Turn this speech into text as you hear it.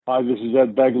Hi, this is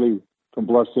Ed Begley from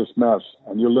Bless This Mess,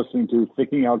 and you're listening to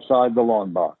Thinking Outside the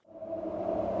Long Box.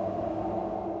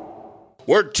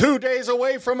 We're 2 days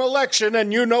away from election,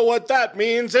 and you know what that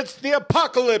means. It's the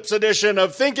apocalypse edition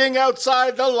of Thinking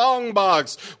Outside the Long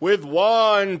Box with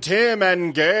Juan, Tim,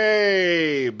 and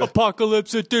Gabe.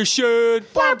 Apocalypse edition.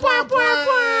 Blah, blah, blah,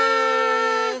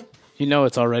 blah. You know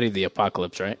it's already the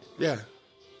apocalypse, right? Yeah.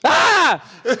 Ah!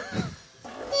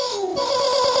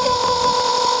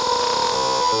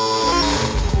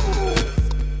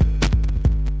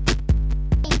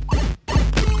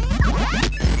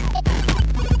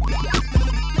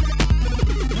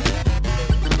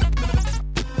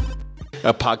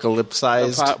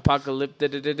 Apocalypsized. Apocalypse.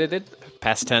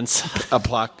 Past tense.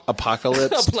 Apocalypse.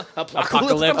 Apocalypse.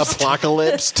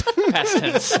 Apocalypsed. Past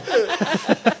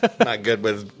tense. Not good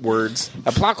with words.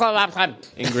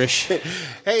 English.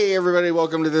 Hey, everybody.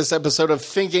 Welcome to this episode of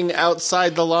Thinking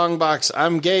Outside the Long Box.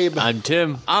 I'm Gabe. I'm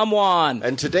Tim. I'm Juan.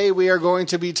 And today we are going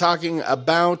to be talking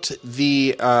about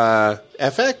the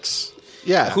FX?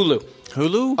 Yeah. Hulu?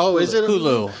 Oh, is it a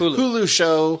Hulu? Hulu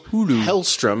show,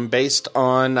 Hellstrom, based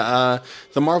on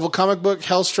the Marvel comic book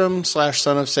Hellstrom /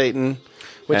 Son of Satan.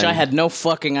 Which I had no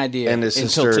fucking idea and his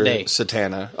until sister, today.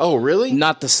 Satana. Oh, really?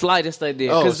 Not the slightest idea.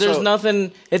 Because there's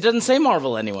nothing, it doesn't say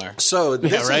Marvel anywhere. So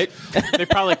Yeah, right? They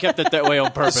probably kept it that way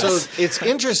on purpose. So it's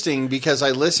interesting because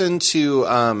I listened to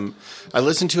another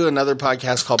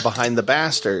podcast called Behind the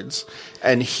Bastards,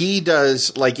 and he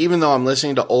does, like, even though I'm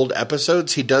listening to old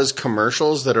episodes, he does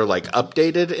commercials that are like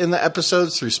updated in the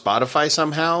episodes through Spotify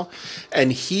somehow,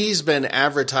 and he's been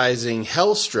advertising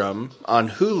Hellstrom on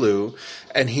Hulu,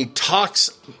 and he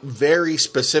talks very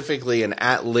specifically and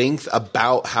at length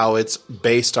about how it's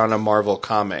based on a Marvel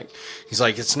comic. He's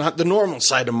like, it's not the normal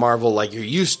side of Marvel like you're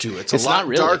used to. It's a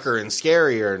lot darker and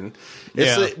scarier. And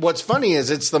what's funny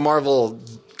is it's the Marvel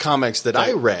comics that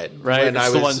I read when I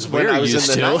was in the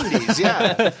 90s.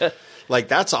 Yeah. Like,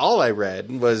 that's all I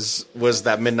read was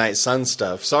that Midnight Sun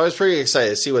stuff. So I was pretty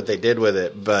excited to see what they did with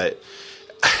it, but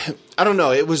I don't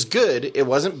know. It was good. It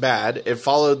wasn't bad. It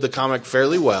followed the comic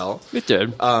fairly well. It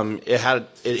did.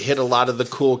 It hit a lot of the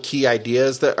cool key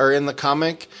ideas that are in the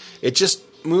comic. It just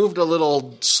moved a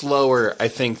little slower, I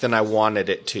think, than I wanted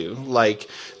it to. Like,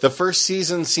 the first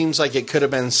season seems like it could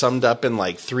have been summed up in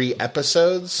like 3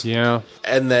 episodes. Yeah.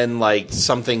 And then like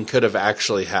something could have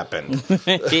actually happened.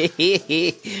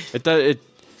 It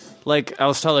like I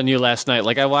was telling you last night,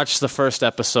 like I watched the first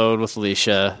episode with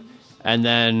Alicia, and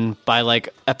then by like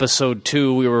episode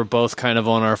 2 we were both kind of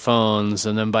on our phones,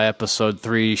 and then by episode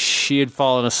 3 she had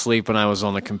fallen asleep and I was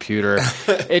on the computer.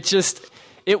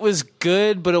 It was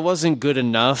good, but it wasn't good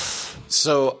enough.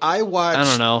 So I watched... I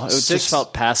don't know. It just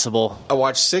felt passable. I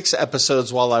watched 6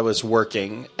 episodes while I was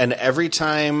working, and every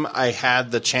time I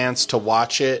had the chance to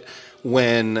watch it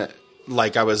when,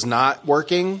 like, I was not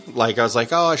working, like, I was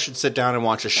like, oh, I should sit down and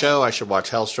watch a show. I should watch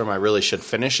Hellstrom. I really should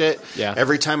finish it. Yeah.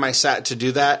 Every time I sat to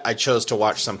do that, I chose to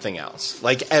watch something else.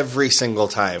 Like, every single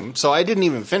time. So I didn't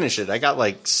even finish it. I got,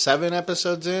 like, 7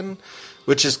 episodes in,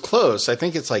 which is close. I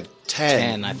think it's, like, 10.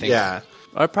 10, I think. Yeah.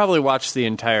 I probably watched the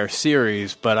entire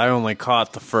series, but I only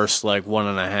caught the first, like,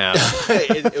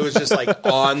 1.5. It was just, like,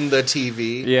 on the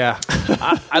TV. Yeah.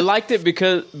 I liked it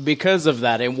because of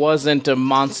that. It wasn't a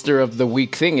monster of the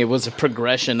week thing. It was a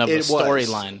progression of a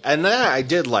storyline. And that I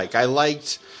did like. I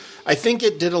think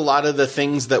it did a lot of the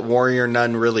things that Warrior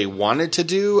Nun really wanted to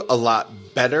do a lot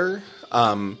better,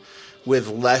 with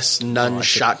less nun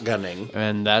shotgunning.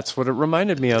 And that's what it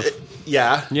reminded me of.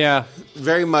 Yeah. Yeah.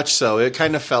 Very much so. It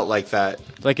kind of felt like that.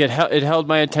 Like it held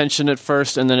my attention at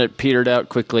first, and then it petered out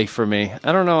quickly for me.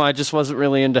 I don't know. I just wasn't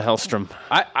really into Hellstrom.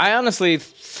 I honestly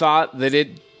thought that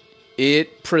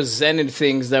it presented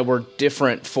things that were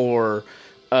different for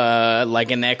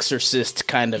like an Exorcist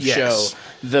kind of show.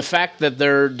 The fact that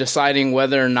they're deciding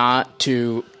whether or not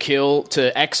to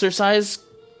exorcise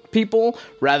people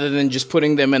rather than just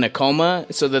putting them in a coma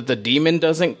so that the demon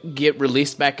doesn't get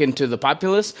released back into the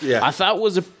populace, I thought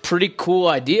was a pretty cool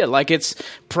idea. Like, it's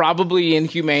probably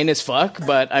inhumane as fuck,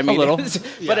 but I mean, a little.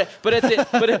 But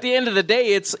at the end of the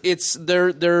day,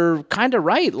 they're kind of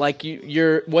right. Like,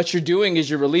 what you're doing is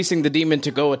you're releasing the demon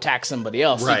to go attack somebody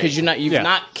else, because you've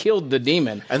not killed the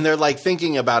demon. And they're like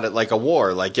thinking about it like a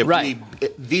war. Like,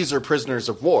 if these are prisoners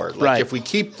of war. Like, if we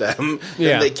keep them,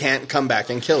 then they can't come back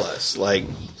and kill us. Like,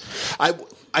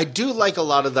 I do like a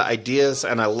lot of the ideas,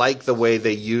 and I like the way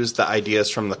they use the ideas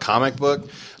from the comic book.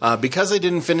 Because I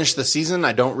didn't finish the season,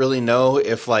 I don't really know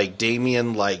if, like,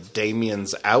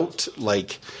 Damien's out.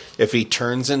 Like, if he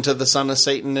turns into the son of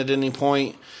Satan at any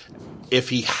point. If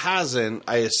he hasn't,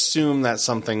 I assume that's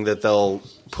something that they'll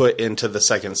put into the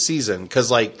second season. Because,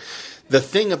 like, the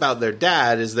thing about their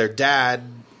dad is their dad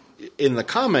in the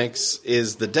comics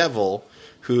is the devil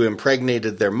who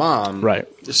impregnated their mom. Right.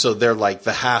 So they're like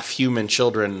the half-human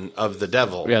children of the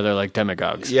devil. Yeah, they're like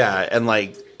demagogues. Yeah, and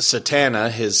like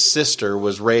Satana, his sister,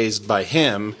 was raised by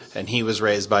him, and he was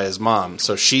raised by his mom.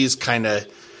 So she's kind of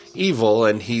evil,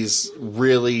 and he's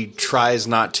really tries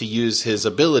not to use his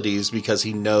abilities because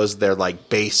he knows they're like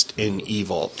based in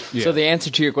evil. Yeah. So the answer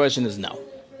to your question is no.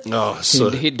 Oh, so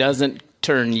He doesn't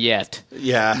turn yet.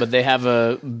 yeah, But they have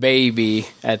a baby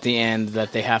at the end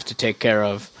that they have to take care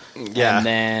of. Yeah. And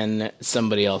then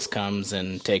somebody else comes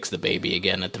and takes the baby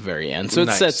again at the very end. So it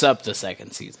Nice. sets up the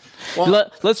second season. Well-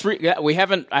 Let's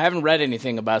I haven't read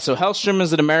anything about it. So Hellstrom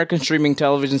is an American streaming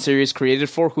television series created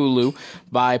for Hulu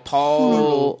by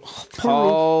Paul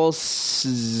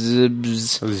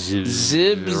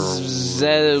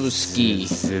Zibzewski.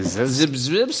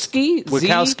 Zibzewski?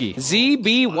 Wachowski.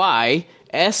 Zbyszeewski.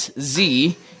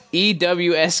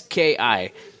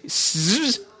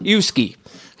 Zewski.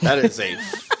 that is a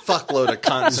fuckload of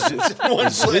consonants in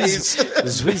one place.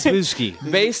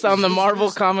 Zwizwizki. Based on the Marvel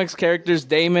Comics characters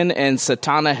Damon and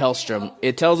Satana Hellstrom,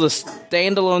 it tells a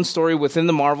standalone story within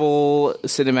the Marvel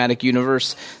Cinematic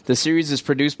Universe. The series is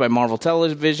produced by Marvel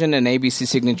Television and ABC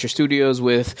Signature Studios,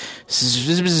 with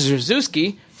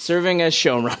Zewski serving as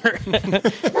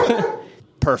showrunner.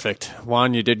 Perfect.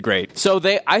 Juan, you did great. So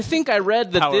I think I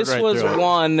read that Powered this right was through it.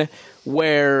 one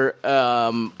where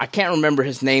I can't remember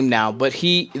his name now, but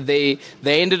they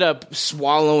ended up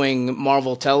swallowing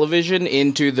Marvel Television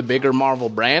into the bigger Marvel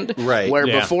brand. Right. Where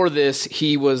Yeah. before this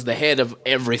he was the head of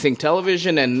everything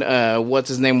television, and what's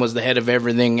his name was the head of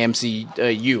everything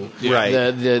MCU. Right.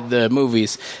 The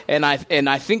movies, and I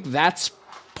think that's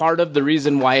part of the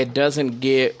reason why it doesn't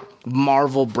get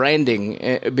Marvel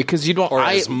branding, because you don't Or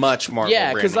as much Marvel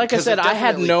yeah, because branding, like I 'cause said, it I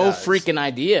had definitely no does. freaking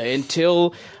idea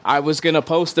until I was gonna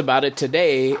post about it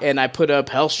today, and I put up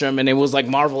Hellstrom, and it was like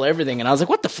Marvel everything, and I was like,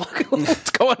 "What the fuck? What's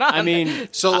going on?" I mean,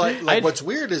 So, like what's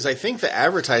weird is I think the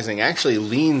advertising actually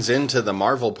leans into the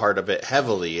Marvel part of it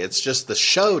heavily. It's just the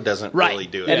show doesn't right? really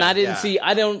do it. And I didn't Yeah.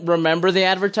 I don't remember the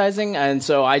advertising, and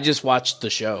so I just watched the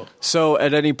show. so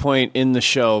at any point in the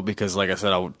show, because like I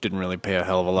said, I didn't really pay a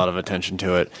hell of a lot of attention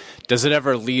to it, does it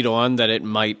ever lead on that it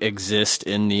might exist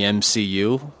in the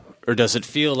MCU? Or does it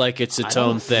feel like it's its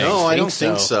own thing? No, I don't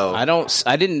think so. I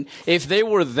didn't. If they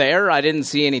were there, I didn't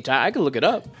see any time. I could look it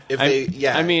up. If I- they,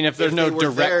 yeah, I mean, if there's no they were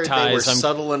direct there, they were ties, I'm-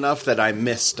 subtle enough that I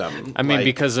missed them. I mean, Like,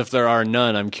 because if there are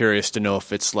none, I'm curious to know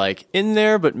if it's like in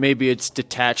there, but maybe it's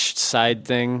detached side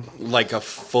thing. like a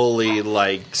fully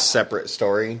like separate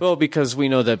story. Well, because we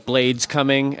know that Blade's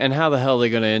coming, and how the hell are they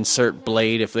going to insert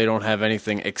Blade if they don't have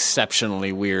anything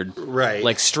exceptionally weird? Right.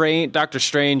 Like Doctor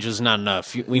Strange is not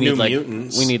enough. We New need like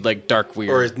Mutants. we need like Dark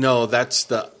Weird. Or no, that's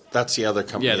the other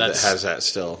company Yeah, that that's- has that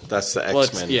still. That's the well,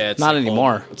 X-Men. it's Not like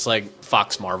anymore. old. It's like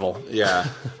Fox Marvel. Yeah.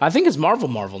 I think it's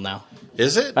Marvel now.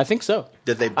 Is it? I think so.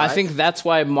 Did they buy I think that's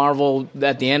why Marvel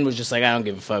at the end was just like, I don't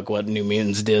give a fuck what New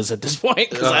Mutants does at this point,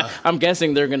 because I'm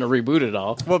guessing they're going to reboot it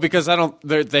all. Well, because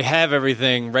they have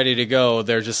everything ready to go.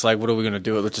 They're just like, what are we going to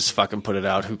do? Let's just fucking put it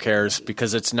out. Who cares?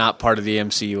 Because it's not part of the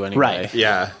MCU anyway. Right.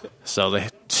 Yeah. So they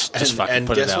just fucking And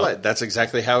put it guess out. what? That's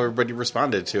exactly how everybody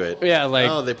responded to it. Yeah, like-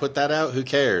 oh, they put that out. Who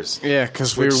cares? Yeah,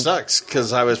 because Which sucks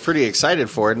because I was pretty excited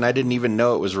for it and I didn't even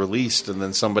know it was released. And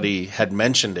then somebody had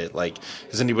mentioned it. Like,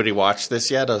 has anybody watched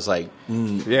this yet? I was like,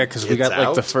 Yeah, because we It's got like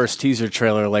out? the first teaser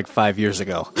trailer like 5 years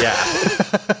ago. yeah.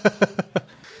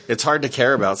 It's hard to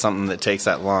care about something that takes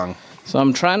that long. So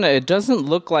I'm trying to. It doesn't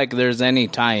look like there's any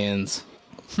tie-ins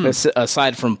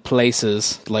aside from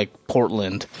places like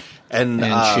Portland. And,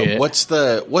 And shit. what's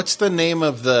the name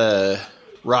of the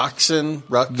Roxanne?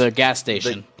 The gas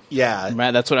station. Yeah.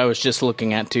 Right, that's what I was just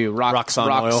looking at too. Roxxon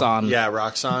oil. Roxxon. Yeah,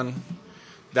 Roxxon.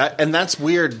 That's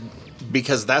weird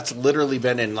because that's literally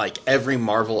been in like every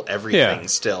Marvel everything Yeah.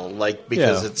 still. Like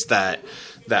because Yeah. it's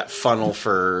that funnel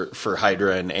for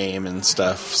Hydra and AIM and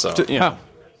stuff. So Yeah.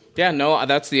 Yeah, no,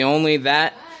 that's the only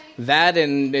that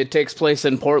and it takes place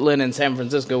in Portland and San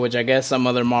Francisco, which I guess some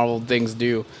other Marvel things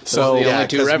do. Those So- are the yeah, only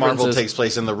two because references. Marvel takes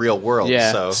place in the real world.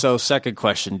 Yeah. So, So, second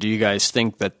question: do you guys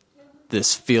think that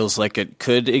this feels like it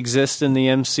could exist in the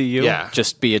MCU? Yeah.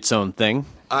 Just be its own thing.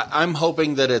 I'm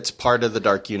hoping that it's part of the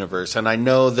Dark Universe, and I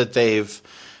know that they've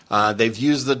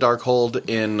used the Darkhold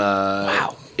in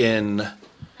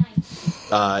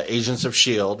Agents of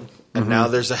Shield, and now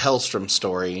there's a Hellstrom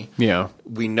story. Yeah.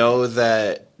 We know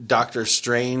that Doctor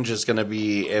Strange is going to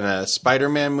be in a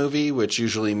Spider-Man movie, which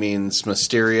usually means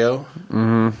Mysterio,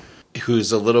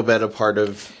 who's a little bit a part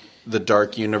of the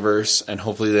Dark Universe, and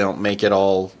hopefully they don't make it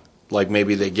all Like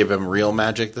maybe they give him real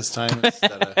magic this time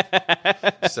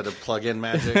instead of plug-in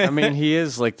magic. I mean, he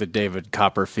is like the David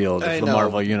Copperfield of the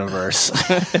Marvel Universe.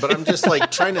 But I'm just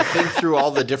like trying to think through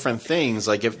all the different things.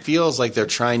 Like it feels like they're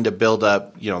trying to build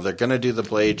up, they're going to do the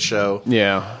Blade show.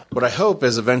 Yeah. What I hope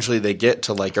is eventually they get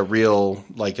to like a real,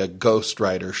 like a Ghost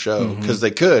Rider show.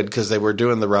 Because they were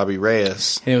doing the Robbie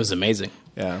Reyes. It was amazing.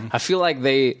 Yeah. I feel like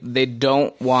they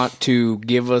don't want to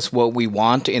give us what we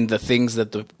want in the things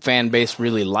that the fan base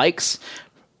really likes,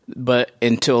 but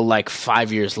until like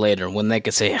 5 years later when they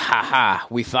could say, ha,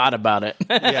 we thought about it.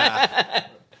 Yeah.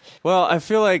 Well, I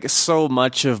feel like so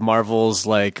much of Marvel's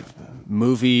like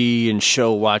movie and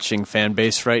show watching fan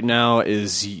base right now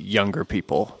is younger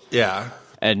people. Yeah.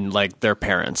 And like their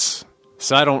parents.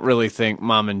 So I don't really think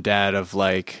mom and dad of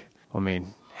like,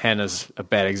 Hannah's a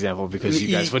bad example because you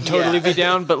guys would totally be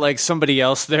down, but like somebody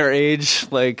else their age,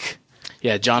 like...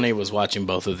 Yeah, Johnny was watching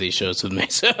both of these shows with me.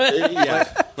 So.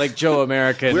 Like Joe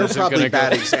American. We're probably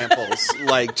bad examples.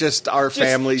 Like just our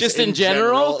families. Just in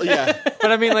general? Yeah.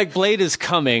 But I mean, like Blade is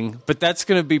coming, but that's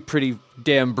going to be pretty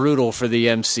damn brutal for the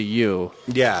MCU.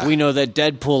 Yeah. We know that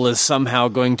Deadpool is somehow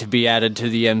going to be added to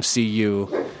the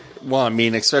MCU. Well, I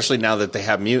mean, especially now that they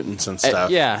have mutants and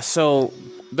stuff. Yeah, so...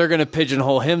 They're going to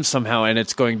pigeonhole him somehow, and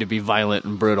it's going to be violent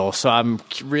and brutal. So I'm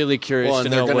really curious to know. Well,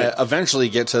 and they're going to eventually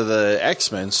get to the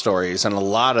X-Men stories, and a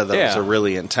lot of those are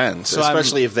really intense, so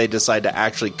especially if they decide to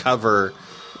actually cover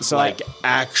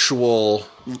actual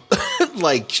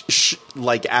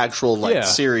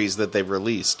series that they've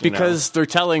released. Because they're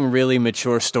telling really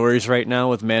mature stories right now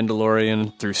with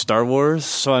Mandalorian through Star Wars.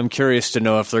 So I'm curious to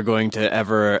know if they're going to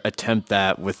ever attempt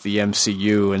that with the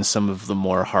MCU and some of the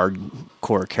more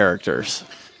hardcore characters.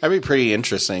 That'd be pretty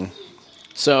interesting.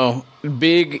 So,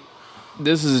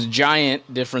 this is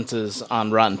giant differences on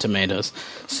Rotten Tomatoes.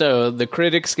 So, the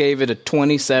critics gave it a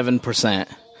 27%,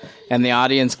 and the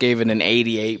audience gave it an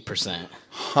 88%.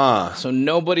 Huh. So,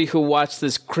 nobody who watched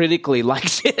this critically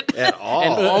liked it. At all.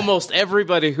 And almost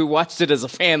everybody who watched it as a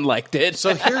fan liked it.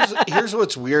 So, here's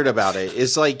what's weird about it.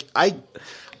 Is like, I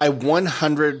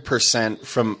 100%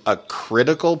 from a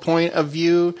critical point of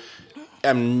view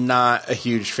am not a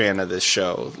huge fan of this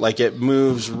show. Like it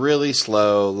moves really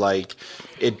slow. Like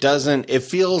it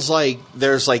feels like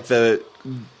there's like the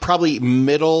probably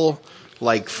middle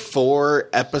like 4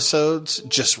 episodes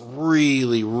just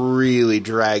really, really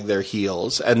drag their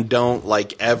heels and don't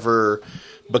like ever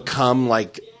become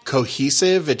like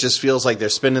cohesive. It just feels like they're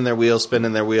spinning their wheels.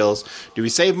 Do we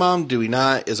save mom? Do we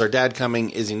not? Is our dad coming?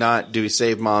 Is he not? Do we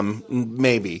save mom?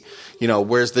 Maybe.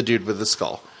 Where's the dude with the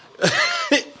skull?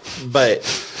 But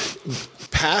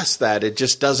past that, it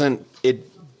just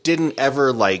didn't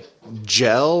ever like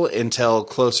gel until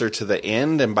closer to the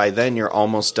end. And by then you're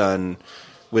almost done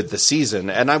with the season.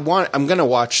 And I'm going to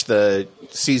watch the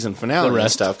season finale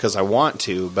and stuff because I want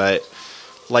to, but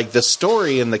like the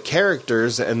story and the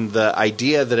characters and the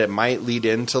idea that it might lead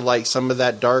into like some of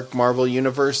that dark Marvel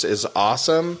universe is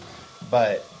awesome.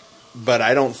 But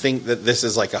I don't think that this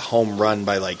is like a home run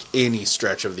by like any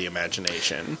stretch of the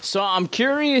imagination. So I'm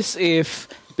curious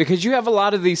because you have a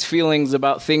lot of these feelings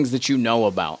about things that you know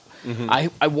about. Mm-hmm.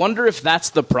 I wonder if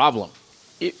that's the problem.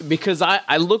 Because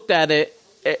I looked at it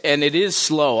and it is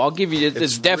slow. I'll give you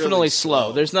it's definitely really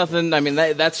slow. There's nothing. I mean,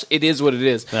 it is what it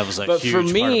is. That was but huge for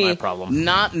me, part of my problem.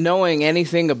 Not knowing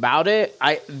anything about it,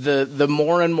 the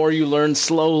more and more you learn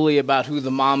slowly about who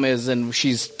the mom is and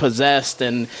she's possessed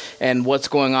and what's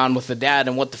going on with the dad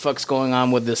and what the fuck's going on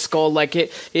with the skull. Like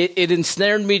it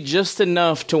ensnared me just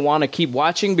enough to want to keep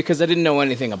watching because I didn't know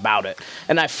anything about it.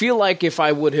 And I feel like if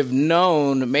I would have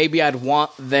known, maybe I'd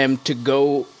want them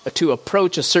to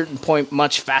approach a certain point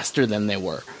much faster than they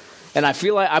were. And I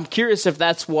feel like I'm curious if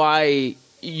that's why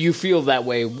you feel that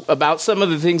way about some of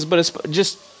the things, but it's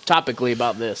just topically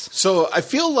about this. So I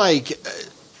feel like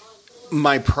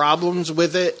my problems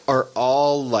with it are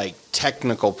all like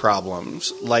technical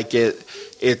problems. Like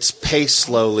it's paced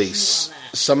slowly.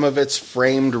 Some of it's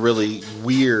framed really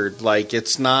weird. Like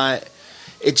it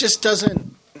just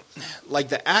doesn't, like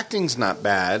the acting's not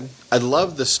bad. I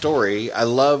love the story. I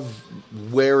love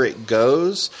where it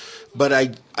goes, but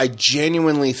I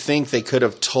genuinely think they could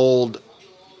have told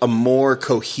a more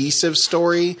cohesive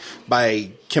story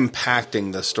by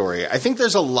compacting the story. I think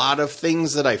there's a lot of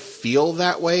things that I feel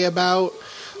that way about,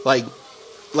 like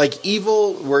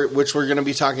Evil, which we're going to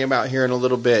be talking about here in a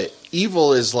little bit.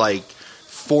 Evil is like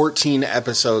 14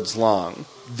 episodes long.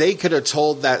 They could have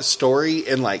told that story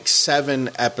in like 7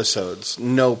 episodes,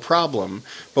 no problem.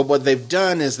 But what they've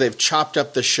done is they've chopped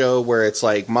up the show where it's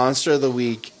like Monster of the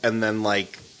Week and then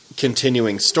like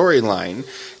continuing storyline.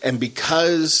 And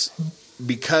because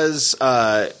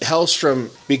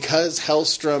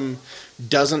Hellstrom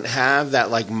doesn't have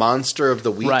that like monster of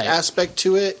the week aspect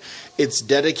to it. It's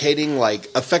dedicating like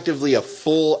effectively a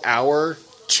full hour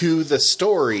to the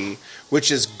story,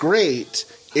 which is great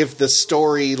if the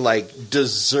story like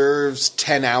deserves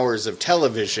 10 hours of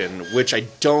television, which I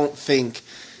don't think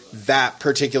that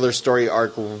particular story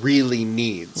arc really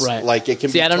needs. Right. Like it can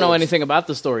See, be I don't know told- anything about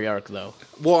the story arc though.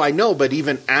 Well, I know, but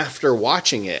even after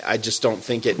watching it, I just don't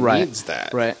think it needs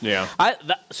that. Right. Yeah. I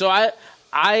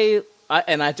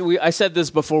said this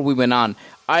before we went on.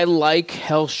 I like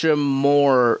Hellstrom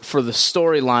more for the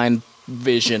storyline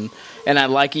vision, and I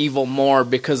like Evil more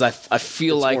because I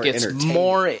feel It's like more it's entertaining.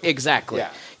 more exactly. Yeah.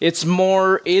 It's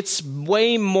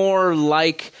way more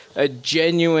like a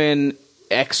genuine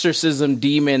exorcism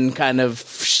demon kind of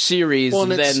series Well,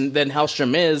 and it's- than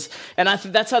Hellstrom is, and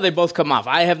that's how they both come off.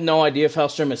 I have no idea if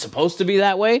Hellstrom is supposed to be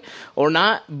that way or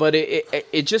not, but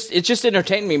it just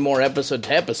entertained me more episode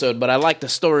to episode. But I like the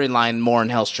storyline more in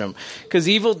Hellstrom because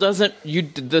Evil doesn't.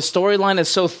 The storyline is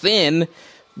so thin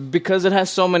because it has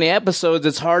so many episodes.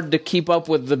 It's hard to keep up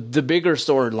with the bigger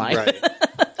storyline. Right.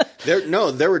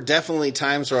 There were definitely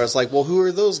times where I was like, well, who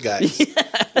are those guys?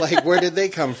 Like, where did they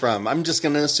come from? I'm just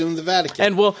going to assume the Vatican.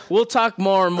 And we'll talk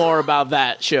more and more about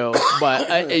that show, but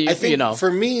I think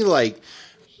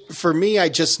for me, I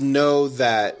just know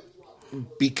that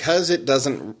because it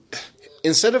doesn't.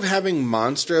 Instead of having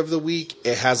Monster of the Week,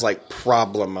 it has like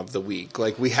Problem of the Week.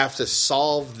 Like we have to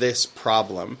solve this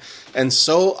problem, and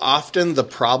so often the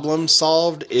problem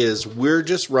solved is we're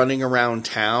just running around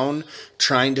town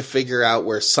trying to figure out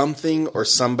where something or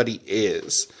somebody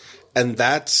is. And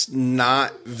that's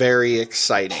not very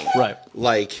exciting. Right.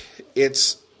 Like,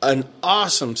 it's an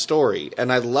awesome story,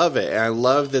 and I love it. And I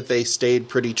love that they stayed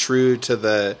pretty true to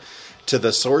the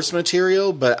source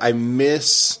material, but I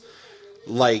miss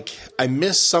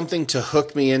something to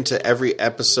hook me into every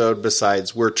episode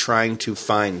besides we're trying to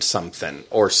find something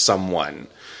or someone.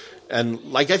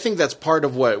 And like I think that's part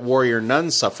of what Warrior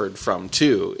Nun suffered from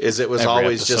too. Is it was Every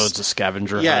always episode's just a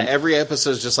scavenger hunt. Yeah, every episode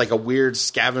is just like a weird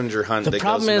scavenger hunt. the that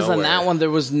problem goes is on nowhere. that one there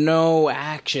was no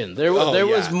action. There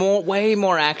was way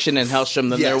more action in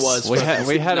Hellstrom than there was. We for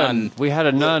had Nun.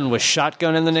 a nun with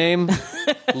shotgun in the name.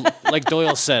 Like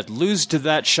Doyle said, lose to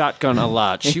that shotgun a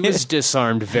lot. She was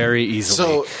disarmed very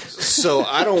easily. So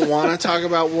I don't want to talk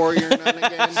about Warrior Nun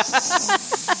again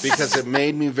because it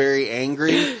made me very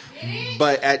angry.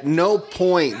 But at no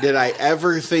point did I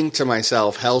ever think to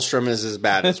myself, Hellstrom is as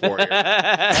bad as Warrior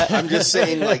Nun. I'm just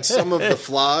saying, like, some of the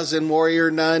flaws in Warrior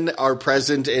Nun are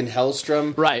present in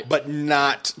Hellstrom, right? But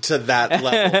not to that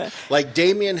level. Like,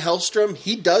 Damien Hellstrom,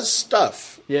 he does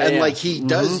stuff. Yeah, and yeah. like he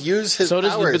does use his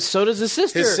powers. But so does his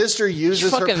sister. His sister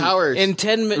uses her powers. In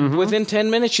within 10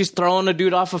 minutes, she's throwing a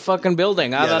dude off a fucking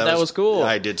building. I thought that was cool.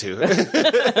 I did too.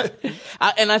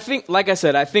 And I think, like I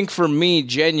said, I think for me,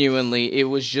 genuinely, it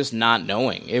was just not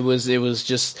knowing. It was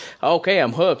just, okay,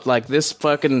 I'm hooked. Like this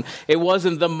fucking, it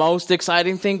wasn't the most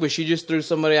exciting thing, but she just threw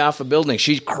somebody off a building.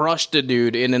 She crushed a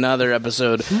dude in another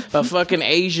episode. A fucking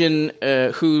Asian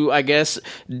who I guess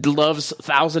loves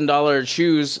 $1,000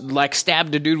 shoes, like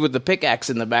stabbed a dude with the pickaxe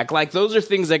in the back. Like those are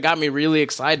things that got me really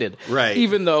excited. Right.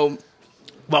 Even though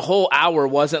the whole hour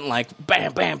wasn't like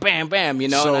bam, bam, bam, bam,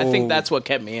 and I think that's what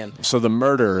kept me in. So the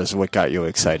murder is what got you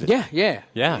excited. Yeah,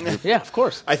 of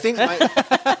course. I think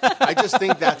I just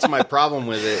think that's my problem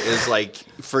with it is like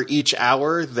for each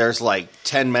hour there's like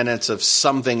 10 minutes of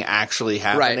something actually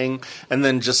happening and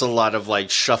then just a lot of like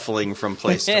shuffling from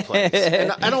place to place.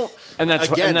 And I don't And that's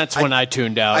when I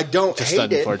tuned out. I don't just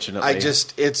hate unfortunately.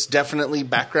 it's definitely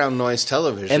background noise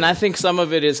television. And I think some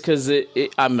of it is because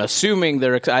I'm assuming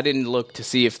I didn't look to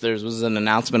see if there was an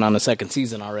announcement on a second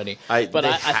season already. But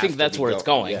I think that's where it's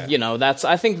going. Yeah.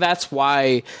 I think that's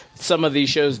why some of these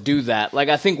shows do that. Like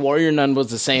I think Warrior Nun was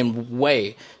the same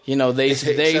way.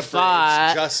 They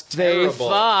thought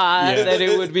that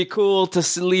it would be cool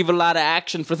to leave a lot of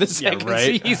action for the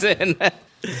second season.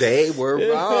 They were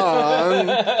wrong.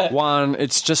 Juan,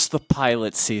 it's just the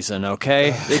pilot season,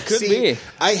 okay? It could be.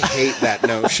 I hate that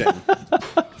notion.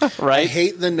 Right? I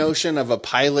hate the notion of a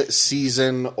pilot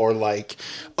season or like,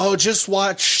 just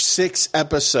watch 6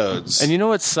 episodes. And you know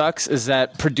what sucks is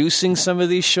that producing some of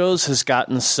these shows has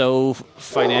gotten so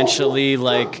financially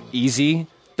easy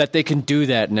that they can do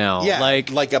that now. Yeah,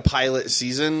 like a pilot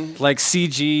season. Like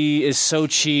CG is so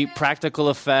cheap, practical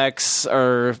effects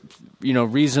are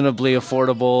reasonably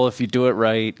affordable if you do it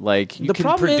right. Like you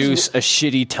can produce a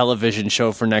shitty television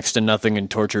show for next to nothing and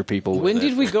torture people with When it.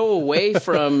 did we go away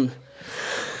from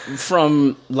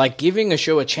from like giving a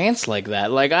show a chance like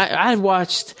that. Like I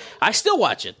still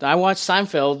watch it. I watch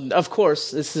Seinfeld. Of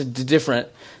course, this is a different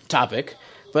topic,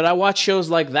 but I watch shows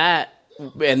like that,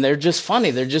 and they're just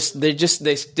funny.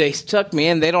 They suck me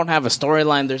in. They don't have a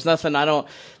storyline. There's nothing. I don't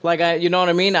like. You know what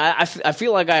I mean? I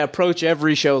feel like I approach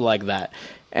every show like that.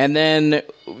 And then,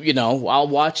 I'll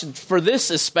watch for this,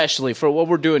 especially for what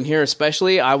we're doing here,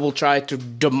 especially. I will try to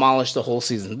demolish the whole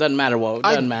season. Doesn't matter what. It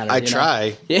doesn't matter. I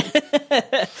try.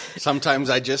 Yeah. Sometimes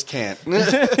I just can't.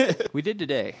 We did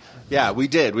today. Yeah, we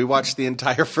did. We watched the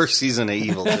entire first season of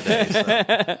Evil today. So.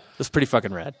 That's pretty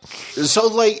fucking rad.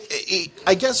 So,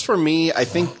 I guess for me, I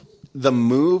think the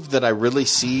move that I really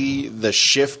see the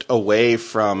shift away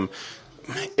from.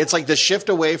 It's like the shift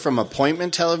away from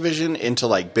appointment television into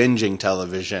like binging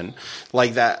television.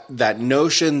 Like that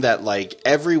notion that like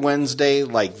every Wednesday,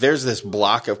 like there's this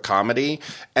block of comedy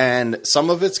and some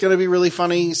of it's going to be really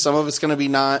funny. Some of it's going to be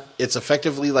not. It's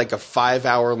effectively like a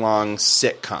 5-hour long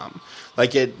sitcom.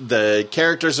 Like the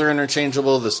characters are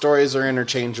interchangeable, the stories are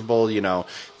interchangeable.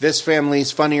 This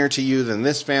family's funnier to you than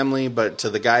this family, but to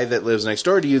the guy that lives next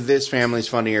door to you, this family's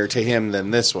funnier to him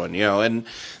than this one. And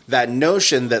that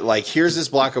notion that like here's this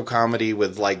block of comedy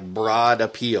with like broad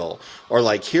appeal, or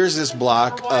like here's this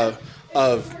block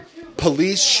of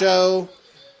police show,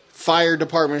 fire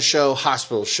department show,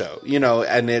 hospital show.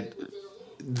 And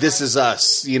This Is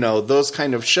Us. Those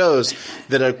kind of shows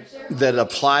that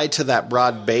apply to that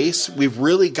broad base. We've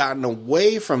really gotten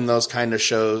away from those kind of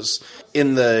shows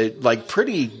in the like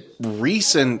pretty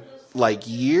recent like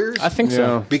years. I think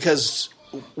so. Because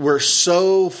we're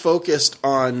so focused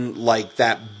on like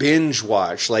that binge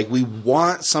watch. Like we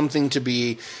want something to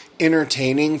be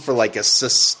entertaining for like a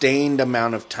sustained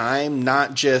amount of time,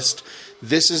 not just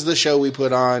this is the show we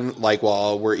put on like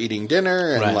while we're eating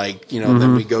dinner and like,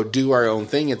 then we go do our own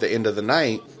thing at the end of the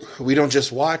night. We don't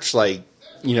just watch like,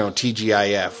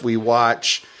 TGIF. We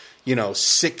watch,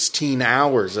 16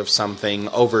 hours of something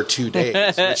over 2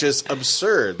 days, which is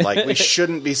absurd. Like we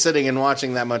shouldn't be sitting and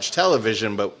watching that much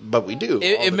television, but we do.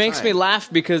 It makes me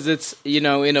laugh because it's, in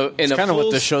it's kind of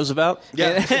what this show's about.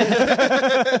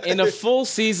 Yeah. In a full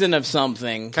season of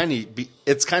something.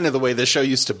 It's kind of the way the show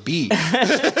used to be.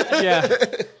 Yeah.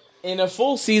 In a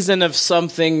full season of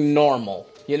something normal.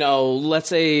 Let's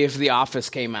say if The Office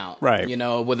came out, right?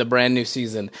 With a brand new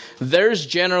season, there's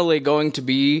generally going to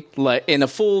be like in a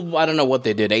full, I don't know what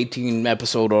they did, 18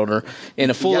 episode order in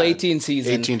a full 18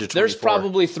 season. 18 to 24. There's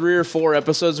probably 3 or 4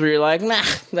 episodes where you're like,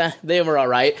 nah, they were all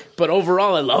right. But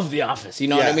overall, I love The Office. You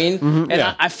know what I mean? Mm-hmm. And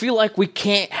I feel like we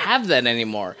can't have that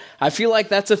anymore. I feel like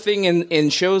that's a thing in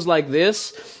shows like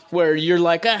this where you're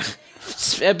like,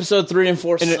 episode 3 and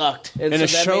 4 sucked. And so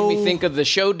that made me think of the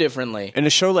show differently. In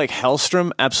a show like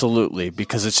Hellstrom, absolutely,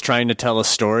 because it's trying to tell a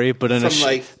story. But in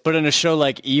a show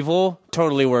like Evil,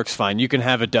 totally works fine. You can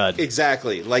have a dud.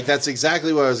 Exactly. Like that's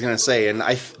exactly what I was going to say. And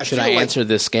should I answer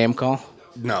this scam call?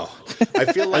 No. I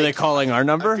feel like are they calling our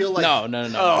number? I feel like,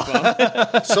 no.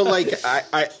 Oh. So like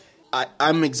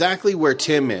I'm exactly where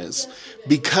Tim is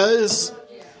because.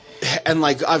 And,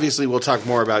 like, obviously we'll talk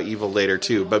more about Evil later,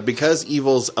 too. But because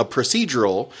Evil's a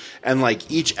procedural and,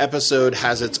 like, each episode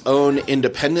has its own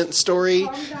independent story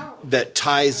that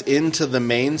ties into the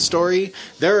main story,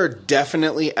 there are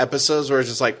definitely episodes where it's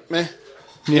just like, meh.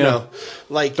 You know,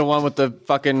 like the one with the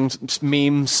fucking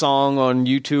meme song on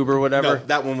YouTube or whatever. No,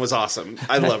 that one was awesome.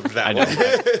 I loved that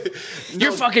one.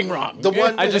 You're fucking wrong. The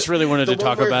one I just really wanted to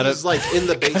talk about it. Like in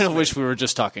the basement. I kind of wish we were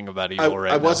just talking about Evil right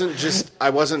now.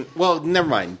 I wasn't. Well, never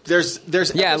mind. There's.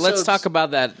 Yeah, let's talk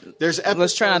about that.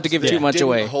 Let's try not to give too much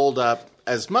away. Hold up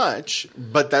as much,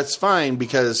 but that's fine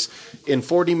because in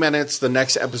 40 minutes the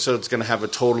next episode's going to have a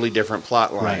totally different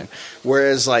plot line. Right.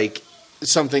 Whereas like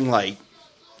something like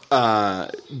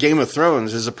Game of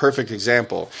Thrones is a perfect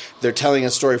example. They're telling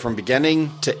a story from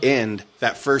beginning to end.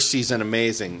 That first season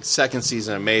amazing, second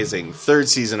season amazing, third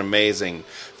season amazing,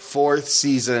 fourth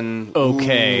season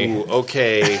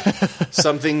okay.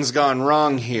 Something's gone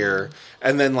wrong here.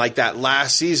 And then like that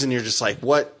last season you're just like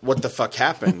what the fuck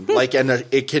happened? Like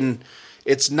and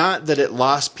it's not that it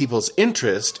lost people's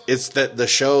interest, it's that the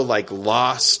show like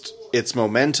lost its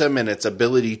momentum and its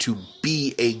ability to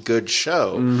be a good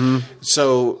show. Mm-hmm.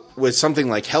 So with something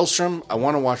like Hellstrom, I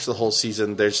want to watch the whole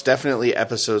season. There's definitely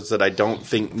episodes that I don't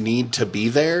think need to be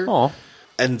there. Aww.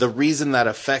 And the reason that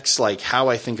affects like how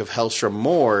I think of Hellstrom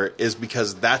more is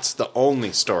because that's the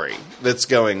only story that's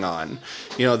going on.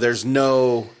 You know, there's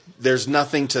no there's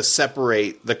nothing to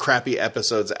separate the crappy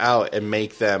episodes out and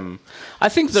make them I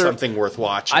think something worth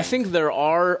watching. I think there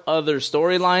are other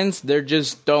storylines. They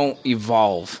just don't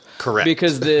evolve. Correct.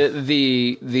 Because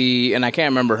the and I can't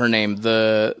remember her name.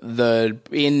 The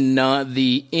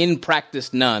in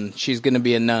practice nun. She's going to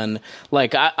be a nun.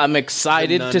 Like I'm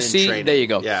excited to see. Training. There you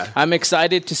go. Yeah. I'm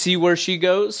excited to see where she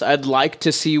goes. I'd like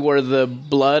to see where the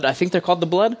Blood. I think they're called the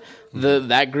Blood.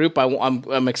 That group.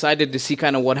 I'm excited to see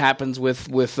kind of what happens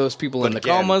with those people in the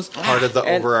again, comas. part of the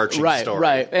overarching story.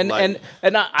 Right. And Like-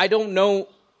 and I don't know.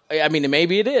 I mean,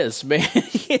 maybe it is.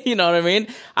 You know what I mean?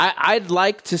 I'd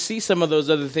like to see some of those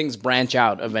other things branch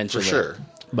out eventually. For sure.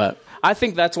 But I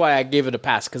think that's why I gave it a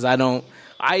pass, because I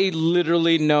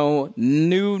literally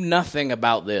knew nothing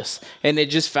about this, and it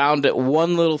just found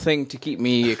one little thing to keep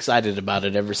me excited about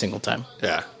it every single time.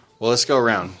 Yeah. Well, let's go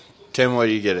around. Tim, what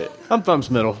do you get it? I'm thumbs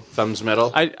middle. Thumbs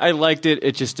middle? I liked it.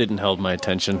 It just didn't hold my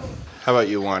attention. How about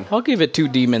you, Juan? I'll give it 2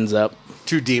 demons up.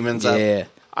 2 demons up? Yeah.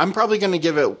 I'm probably going to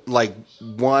give it like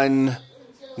one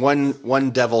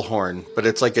devil horn, but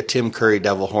it's like a Tim Curry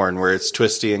devil horn where it's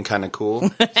twisty and kind of cool.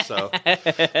 So,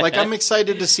 like, I'm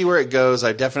excited to see where it goes.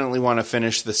 I definitely want to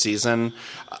finish the season.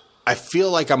 I feel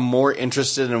like I'm more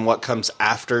interested in what comes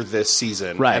after this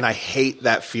season. Right. And I hate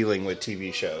that feeling with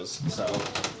TV shows. So,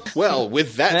 well,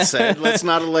 with that said, let's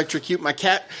not electrocute my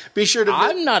cat. Be sure to...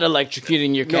 I'm not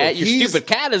electrocuting your cat. Your he's- stupid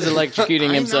cat is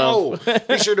electrocuting himself. I know.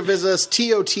 Be sure to visit us,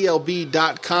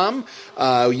 totlb.com.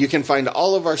 You can find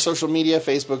all of our social media,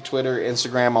 Facebook, Twitter,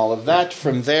 Instagram, all of that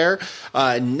from there.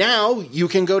 Now you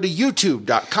can go to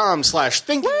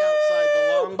youtube.com/thinking outside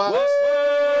the long box.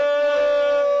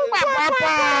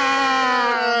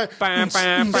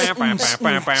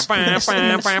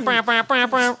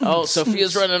 Oh,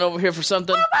 Sophia's running over here for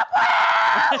something.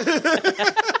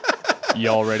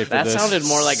 Y'all ready for That this? sounded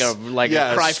more like a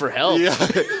Yes. cry for help. Yeah.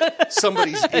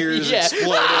 Somebody's ears Yeah.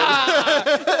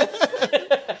 exploded.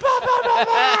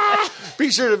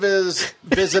 Be sure to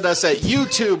visit us at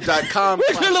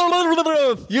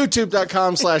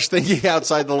youtube.com/thinking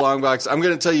outside the long box. I'm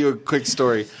going to tell you a quick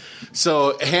story.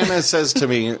 So Hannah says to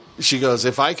me, she goes,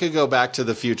 if I could go back to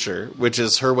the future, which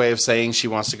is her way of saying she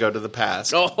wants to go to the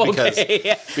past. Oh,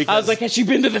 okay. I was like, has she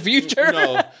been to the future?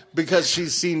 No, because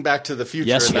she's seen Back to the Future,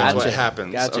 Yes, and that's gotcha. what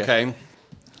happens. Gotcha. Okay.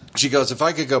 She goes, if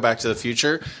I could go back to the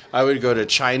future, I would go to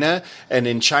China, and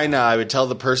in China, I would tell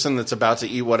the person that's about to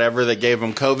eat whatever that gave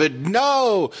them COVID,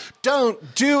 no,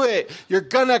 don't do it. You're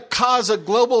going to cause a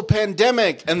global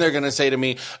pandemic. And they're going to say to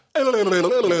me, Wow,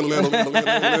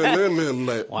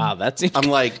 that's I'm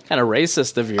like, kind of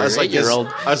racist of your I was like, eight-year-old.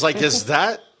 is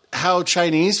that how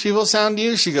Chinese people sound to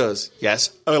you? She goes,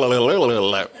 yes. I'll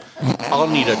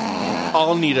need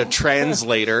a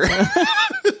translator.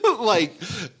 Like,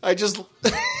 I just...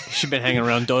 She's been hanging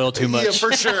around Doyle too much. Yeah,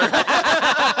 for sure.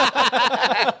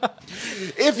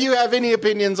 If you have any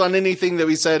opinions on anything that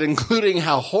we said, including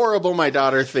how horrible my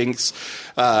daughter thinks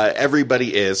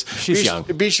everybody is, She's young.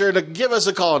 Be sure to give us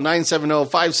a call,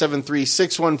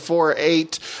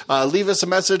 970-573-6148. Leave us a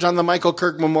message on the Michael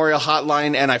Kirk Memorial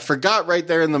Hotline. And I forgot right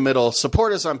there in the middle,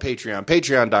 support us on Patreon,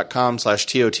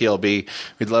 patreon.com/TOTLB.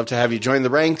 We'd love to have you join the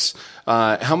ranks.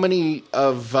 How many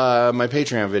of my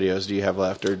Patreon videos do you have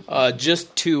left? Or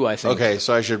Just 2, I think. okay,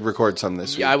 so I should record some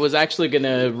this week. Yeah, I was actually going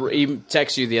to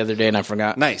text you the other day, and I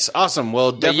forgot. Nice. Awesome.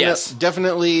 Well, yes.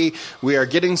 definitely we are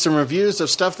getting some reviews of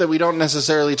stuff that we don't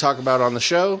necessarily talk about on the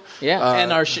show. Yeah,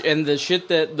 and and the shit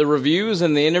that the reviews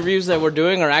and the interviews that we're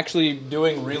doing are actually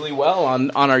doing really well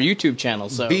on our YouTube channel.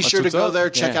 So Be sure to what's go up. there,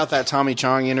 check Yeah. out that Tommy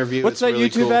Chong interview. What's It's that really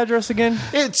YouTube cool. address again?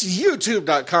 It's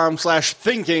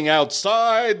youtube.com/thinking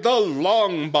outside the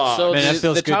long box. So Man, that the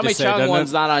feels good to Tommy say, Chong doesn't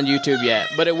one's it? not on YouTube yet,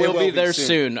 but it will will be be there soon.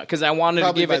 soon because I wanted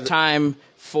Probably to give by it time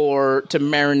to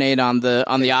marinate on the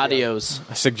audios.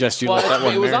 I suggest you Well, let that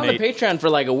one it was on the marinate. Patreon for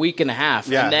like a week and a half,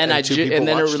 Yeah, and then and 2 people and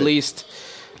then it watched it. released.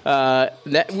 Well,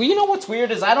 you know what's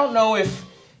weird is I don't know if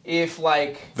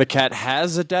like The cat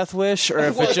has a death wish, or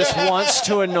if it just wants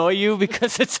to annoy you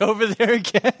because it's over there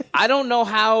again. I don't know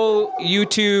how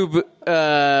YouTube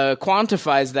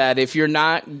quantifies that if you're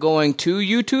not going to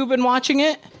YouTube and watching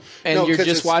it, and No, you're 'cause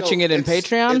just it's watching still- it in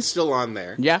Patreon. It's still on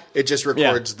there. Yeah? It just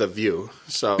records the view.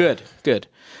 So Good.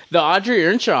 The Audrey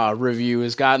Earnshaw review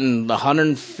has gotten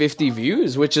 150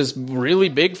 views, which is really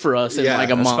big for us in Yeah, like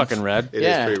a that's month. Fucking rad. It is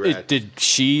Yeah. pretty rad. Did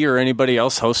she or anybody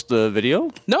else host the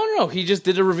video? No, he just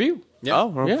did a review. Yeah. Oh,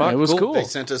 well, Yeah, fuck, it was cool. They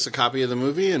sent us a copy of the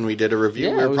movie, and we did a review.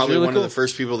 Yeah, we it were was probably really one cool. of the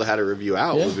first people that had a review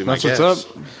out. Would be my That's guess. what's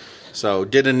up. So,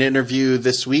 did an interview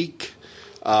this week.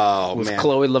 Oh With man,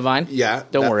 Chloe Levine. Yeah,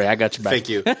 Don't that- worry, I got your back. Thank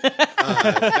you.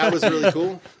 That was really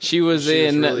cool. She was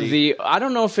in really- I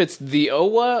don't know if it's the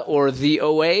OA or the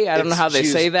OA. I don't know how they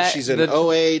say that. She's an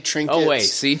OA Trinkets. OA,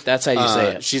 see? That's how you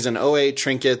say it. She's an OA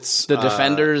Trinkets. The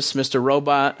Defenders, Mr.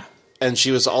 Robot. And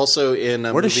she was also in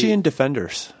a What is movie- she in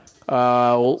Defenders?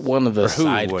 One of the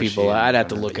side was people. she in? I'd have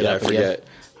to look it Yeah, I up forget. again.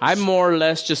 I more or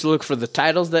less just look for the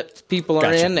titles that people are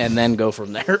Gotcha. in and then go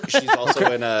from there. She's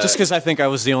also in a... Just because I think I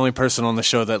was the only person on the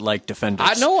show that liked Defenders.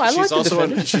 I know, I like She's the also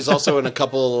Defenders. she's also in a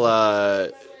couple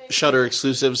Shudder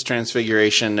exclusives,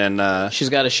 Transfiguration, and She's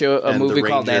got a and movie The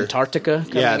called Ranger. Antarctica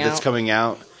coming out. that's coming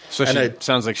out. So And she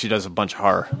sounds like she does a bunch of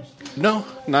horror. No,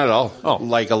 not at all. Oh.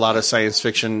 Like a lot of science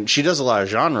fiction. She does a lot of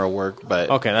genre work, but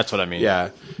Okay, that's what I mean. yeah.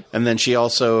 And then she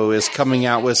also is coming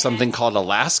out with something called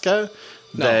Alaska.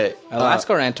 That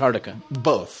Alaska or Antarctica?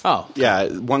 both. Oh. yeah,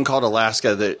 one called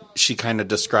Alaska that she kind of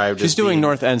described. She's as doing being,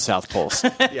 North and South Poles.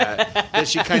 Yeah, that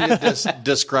she kind of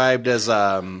described as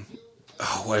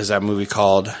what is that movie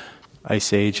called?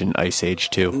 Ice Age and Ice Age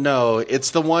 2. No,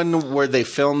 it's the one where they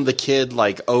filmed the kid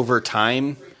like over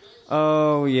time.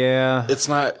 Oh, yeah. It's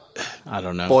not I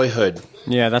don't know. Boyhood.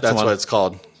 Yeah, that's That's one. what it's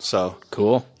called. So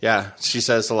Cool. yeah, she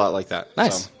says a lot like that.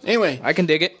 Nice. So, anyway, I can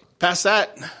dig it. past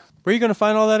that, Where are you going to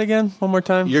find all that again? One more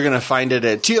time? you're going to find it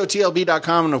at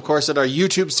totlb.com and, of course, at our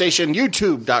YouTube station,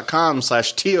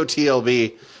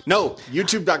 youtube.com/totlb. No,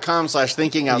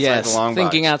 youtube.com/thinking outside the long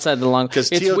thinking box. outside the long.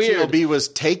 Because It's weird. TOTLB was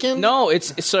taken? No,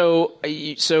 it's so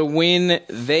when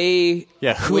they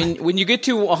when you get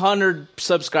to 100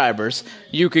 subscribers,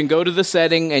 you can go to the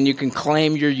setting and you can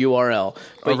claim your URL,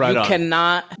 but right you on.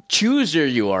 cannot choose your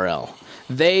URL.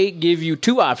 They give you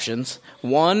two options.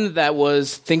 One that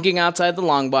was thinking outside the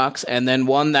long box, and then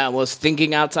one that was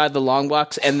thinking outside the long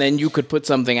box, and then you could put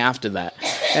something after that.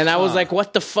 And I was like,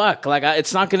 what the fuck? Like,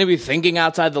 it's not going to be thinking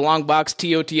outside the long box,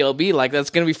 TOTLB. Like, that's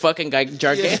going to be fucking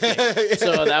gigantic.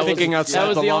 So that Thinking was, outside that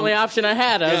was the the long- only option I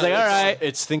had. I was like, all right.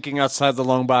 It's Thinking Outside the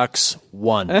Long Box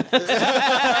 1. That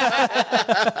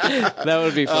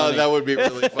would be funny. Oh, that would be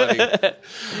really funny.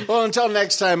 Well, until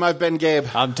next time, I've been Gabe.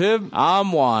 I'm Tim.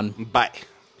 I'm Juan. Bye.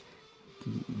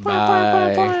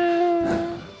 Bye.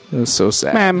 It was so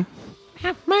sad. Ma'am.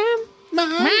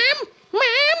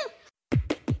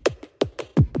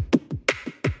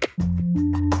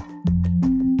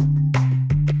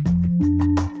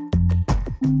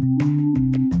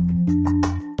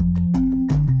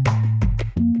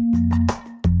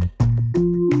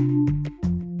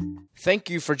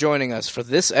 Thank you for joining us for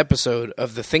this episode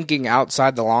of the Thinking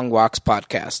Outside the Long Box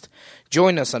podcast.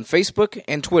 Join us on Facebook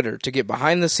and Twitter to get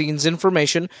behind-the-scenes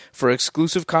information for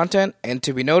exclusive content and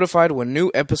to be notified when new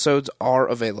episodes are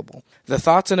available. The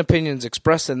thoughts and opinions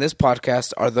expressed in this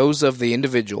podcast are those of the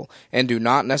individual and do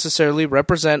not necessarily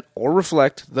represent or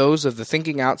reflect those of the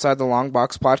Thinking Outside the Long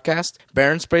Box podcast,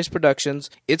 Barren Space Productions,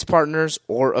 its partners,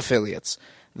 or affiliates.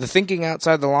 The Thinking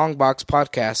Outside the Long Box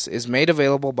podcast is made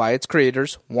available by its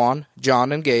creators, Juan,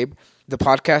 John, and Gabe. The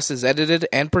podcast is edited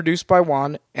and produced by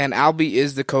Juan, and Albie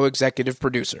is the co-executive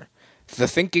producer. The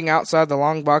Thinking Outside the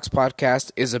Long Box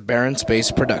podcast is a Barren Space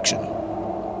production.